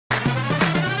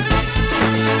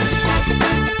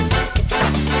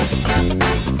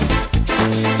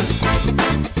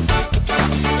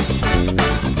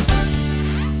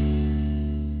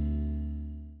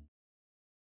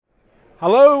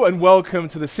Hello and welcome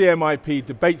to the CMIP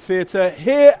Debate Theatre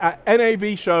here at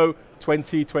NAB Show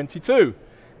 2022.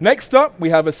 Next up,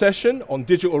 we have a session on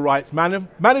digital rights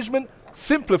management,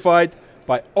 simplified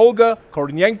by Olga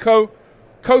Kornienko,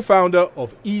 co-founder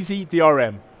of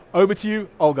EasyDRM. Over to you,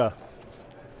 Olga.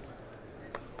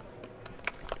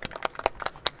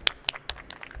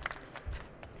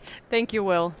 Thank you,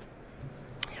 Will.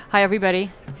 Hi,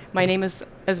 everybody. My name is,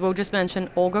 as Will just mentioned,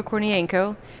 Olga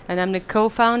Kornienko, and I'm the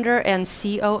co-founder and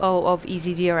COO of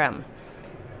EasyDRM.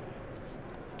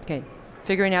 Okay,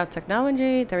 figuring out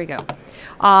technology. There we go.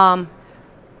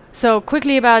 So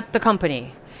quickly about the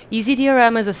company.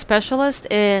 EasyDRM is a specialist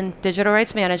in digital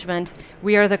rights management.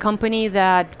 We are the company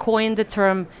that coined the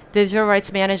term digital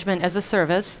rights management as a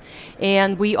service,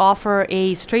 and we offer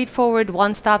a straightforward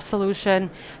one-stop solution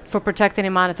for protecting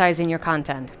and monetizing your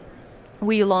content.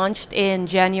 We launched in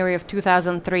January of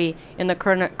 2003 in the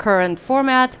current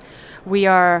format. We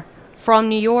are from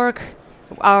New York.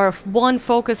 Our one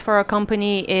focus for our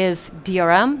company is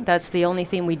DRM. That's the only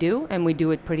thing we do, and we do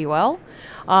it pretty well.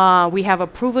 We have a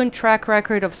proven track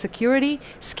record of security,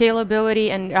 scalability,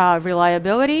 and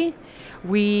reliability.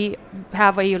 We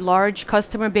have a large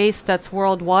customer base that's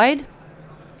worldwide,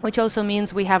 which also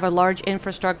means we have a large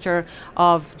infrastructure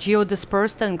of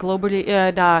geo-dispersed and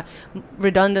globally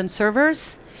redundant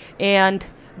servers. And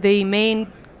the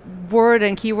main word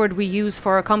and keyword we use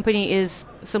for our company is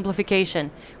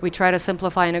simplification. We try to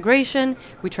simplify integration.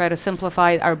 We try to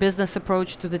simplify our business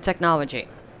approach to the technology.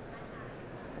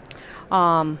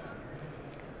 So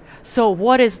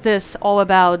what is this all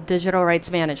about digital rights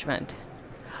management?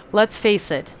 Let's face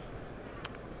it.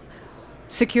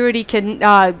 Security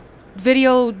can...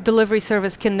 Video delivery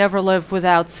service can never live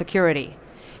without security.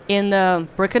 In the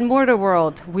brick and mortar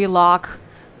world, we lock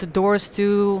the doors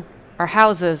to our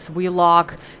houses, we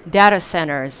lock data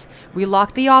centers, we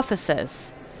lock the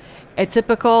offices. A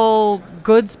typical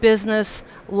goods business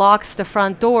locks the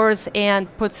front doors and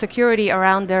puts security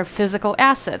around their physical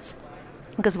assets,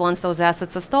 because once those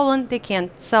assets are stolen, they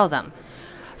can't sell them.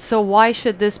 So why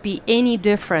should this be any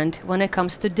different when it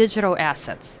comes to digital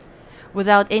assets?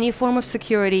 Without any form of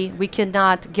security, we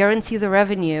cannot guarantee the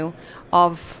revenue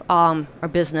of our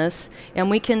business, and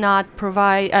we cannot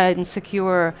provide and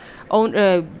secure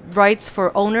rights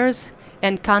for owners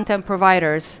and content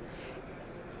providers.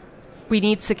 We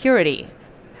need security.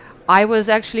 I was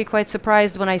actually quite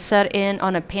surprised when I sat in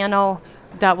on a panel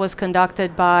that was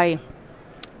conducted by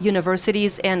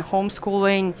universities and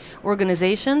homeschooling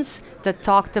organizations that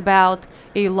talked about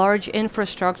a large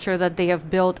infrastructure that they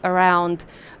have built around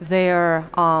their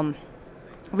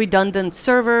redundant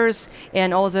servers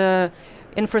and all the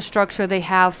infrastructure they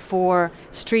have for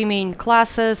streaming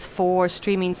classes, for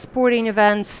streaming sporting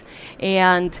events,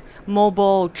 and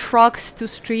mobile trucks to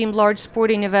stream large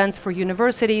sporting events for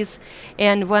universities.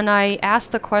 And when I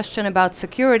asked the question about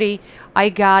security, I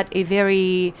got a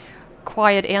very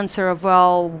quiet answer of,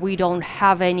 well, we don't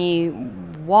have any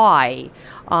why.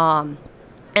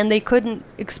 And they couldn't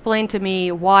explain to me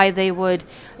why they would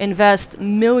invest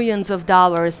millions of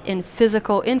dollars in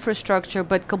physical infrastructure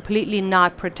but completely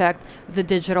not protect the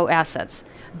digital assets.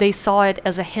 They saw it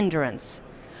as a hindrance.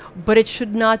 But it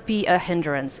should not be a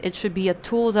hindrance. It should be a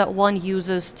tool that one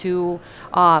uses to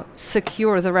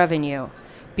secure the revenue,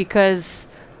 because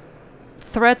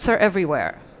threats are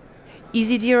everywhere.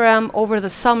 EasyDRM over the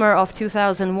summer of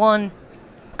 2001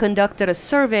 conducted a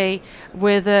survey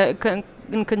with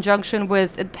in conjunction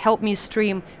with Help Me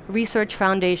Stream Research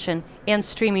Foundation and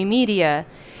Streaming Media,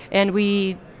 and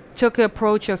we took an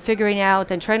approach of figuring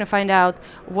out and trying to find out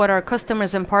what our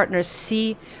customers and partners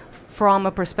see from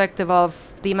a perspective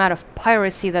of the amount of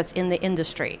piracy that's in the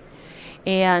industry.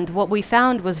 And what we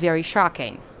found was very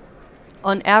shocking.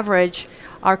 On average,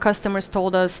 our customers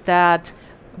told us that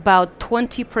about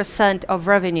 20% of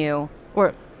revenue,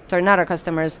 or they're not our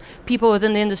customers, people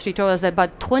within the industry told us that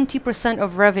about 20%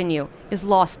 of revenue is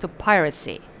lost to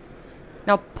piracy.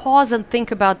 Now pause and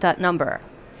think about that number.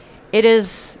 It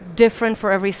is different for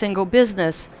every single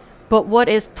business, but what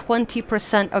is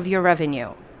 20% of your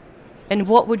revenue? And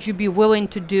what would you be willing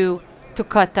to do to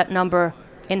cut that number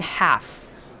in half?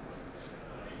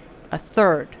 A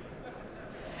third.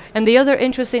 And the other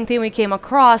interesting thing we came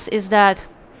across is that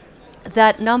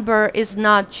that number is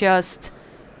not just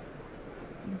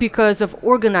because of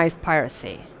organized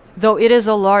piracy. Though it is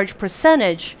a large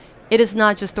percentage, it is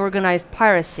not just organized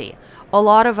piracy. A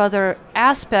lot of other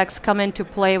aspects come into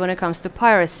play when it comes to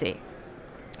piracy.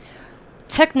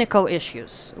 Technical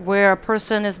issues, where a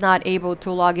person is not able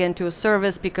to log into a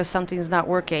service because something is not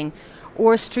working,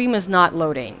 or a stream is not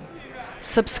loading.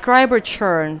 Subscriber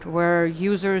churn, where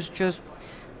users just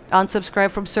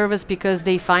unsubscribe from service because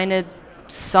they find it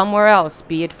somewhere else,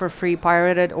 be it for free,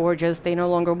 pirated, or just they no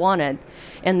longer want it,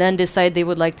 and then decide they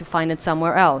would like to find it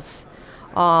somewhere else.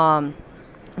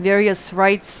 Various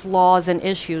rights, laws, and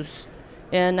issues.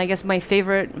 And I guess my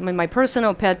favorite, my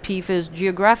personal pet peeve is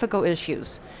geographical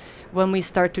issues. When we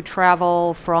start to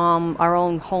travel from our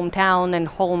own hometown and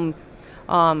home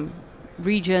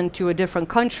region to a different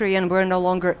country, and we're no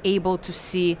longer able to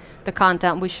see the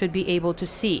content we should be able to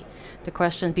see. The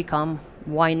questions become,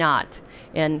 why not?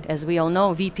 And as we all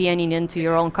know, VPNing into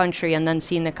your own country and then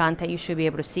seeing the content you should be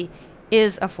able to see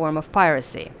is a form of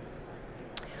piracy.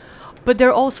 But there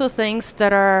are also things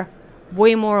that are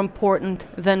way more important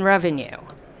than revenue.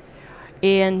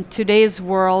 In today's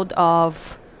world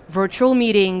of virtual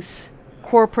meetings,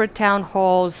 corporate town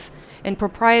halls, and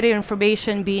proprietary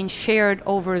information being shared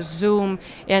over Zoom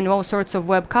and all sorts of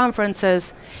web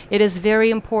conferences, it is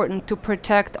very important to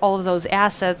protect all of those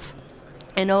assets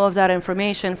and all of that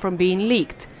information from being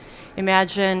leaked.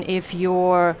 Imagine if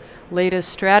your latest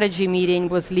strategy meeting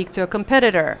was leaked to a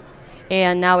competitor,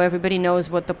 and now everybody knows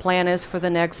what the plan is for the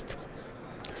next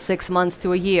 6 months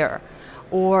to a year.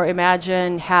 Or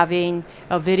imagine having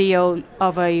a video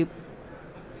of a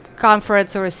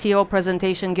conference or a CEO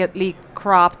presentation get leaked,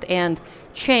 cropped, and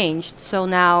changed, so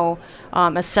now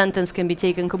a sentence can be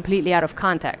taken completely out of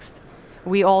context.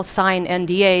 We all sign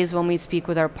NDAs when we speak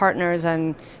with our partners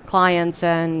and clients,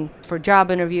 and for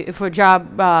job interview,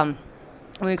 when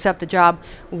we accept a job,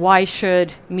 why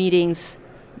should meetings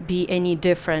be any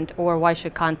different, or why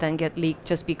should content get leaked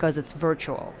just because it's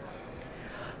virtual?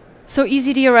 So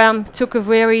EasyDRM took a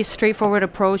very straightforward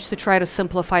approach to try to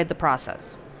simplify the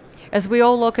process. As we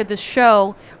all look at the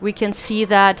show, we can see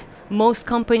that most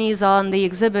companies on the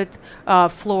exhibit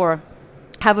floor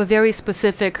have a very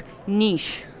specific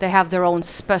niche. They have their own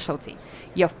specialty.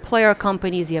 You have player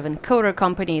companies, you have encoder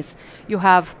companies, you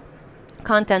have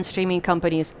content streaming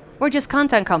companies, or just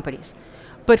content companies.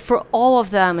 But for all of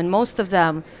them, and most of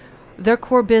them, their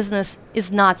core business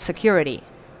is not security.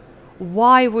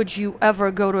 Why would you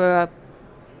ever go to a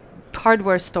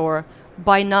hardware store,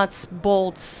 buy nuts,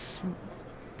 bolts,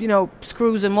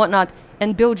 screws and whatnot,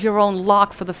 and build your own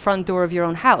lock for the front door of your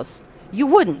own house? You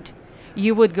wouldn't.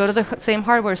 You would go to the same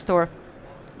hardware store,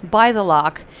 buy the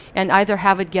lock, and either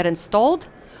have it get installed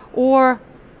or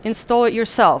install it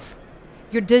yourself.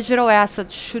 Your digital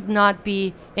assets should not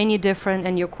be any different,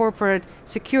 and your corporate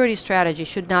security strategy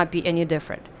should not be any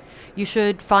different. You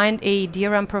should find a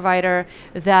DRM provider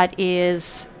that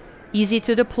is easy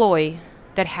to deploy,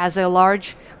 that has a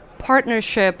large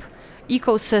partnership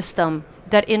ecosystem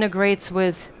that integrates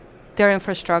with their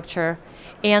infrastructure,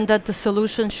 and that the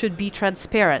solution should be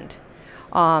transparent.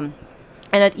 And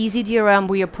at EasyDRM,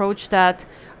 we approach that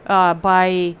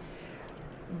by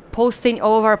posting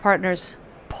all of our partners,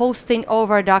 posting all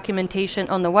of our documentation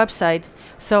on the website.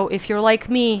 So if you're like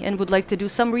me and would like to do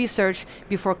some research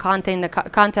before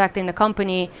contacting the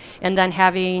company, and then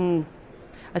having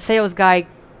a sales guy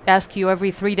ask you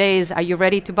every 3 days, are you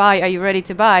ready to buy? Are you ready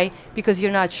to buy? Because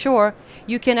you're not sure,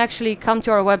 you can actually come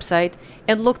to our website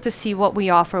and look to see what we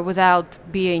offer without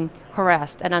being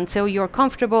harassed. And until you're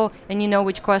comfortable and you know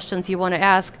which questions you want to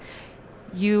ask,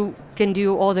 you can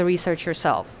do all the research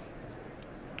yourself.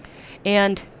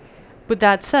 And with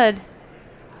that said,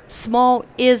 small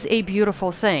is a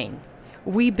beautiful thing.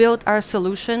 We built our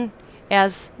solution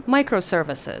as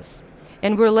microservices,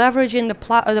 and we're leveraging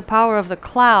the power of the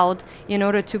cloud in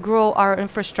order to grow our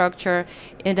infrastructure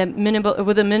with a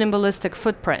minimalistic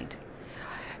footprint.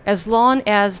 As long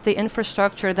as the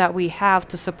infrastructure that we have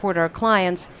to support our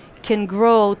clients can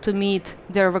grow to meet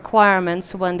their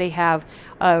requirements when they have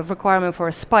a requirement for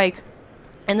a spike,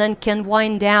 and then can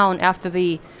wind down after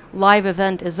the live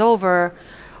event is over,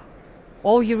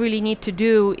 all you really need to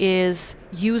do is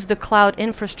use the cloud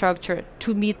infrastructure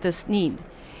to meet this need.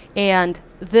 And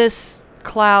this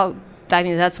cloud,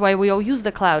 that's why we all use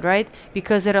the cloud, right?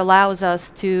 Because it allows us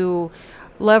to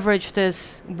leverage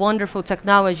this wonderful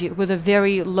technology with a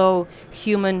very low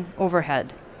human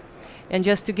overhead. And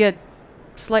just to get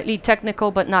slightly technical,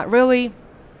 but not really,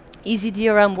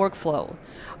 EasyDRM workflow.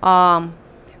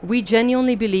 We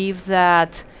genuinely believe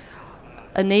that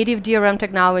a native DRM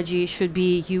technology should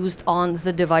be used on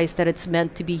the device that it's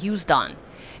meant to be used on.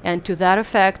 And to that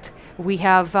effect, we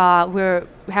have 4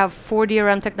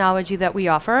 DRM technology that we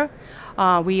offer.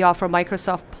 We offer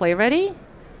Microsoft PlayReady,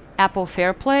 Apple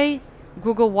FairPlay,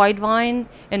 Google Widevine,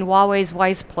 and Huawei's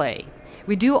WisePlay.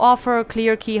 We do offer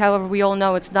ClearKey, however, we all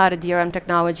know it's not a DRM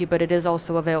technology, but it is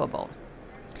also available.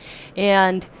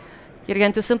 And yet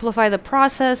again, to simplify the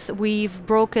process, we've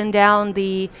broken down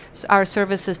our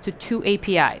services to 2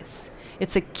 APIs.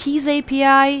 It's a keys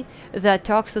API that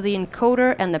talks to the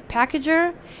encoder and the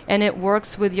packager, and it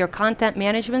works with your content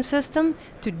management system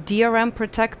to DRM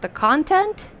protect the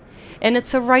content. And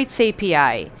it's a rights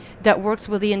API that works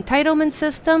with the entitlement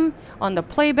system on the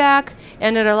playback,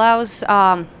 and it allows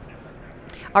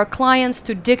our clients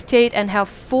to dictate and have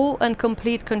full and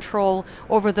complete control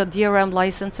over the DRM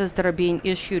licenses that are being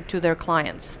issued to their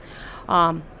clients.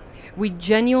 We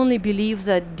genuinely believe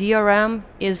that DRM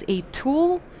is a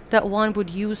tool that one would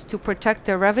use to protect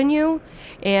their revenue,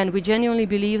 and we genuinely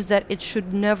believe that it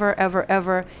should never, ever,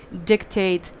 ever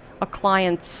dictate a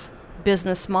client's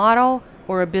business model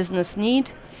or a business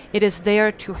need. It is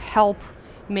there to help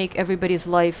make everybody's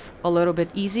life a little bit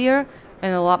easier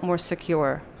and a lot more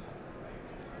secure.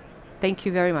 Thank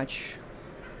you very much.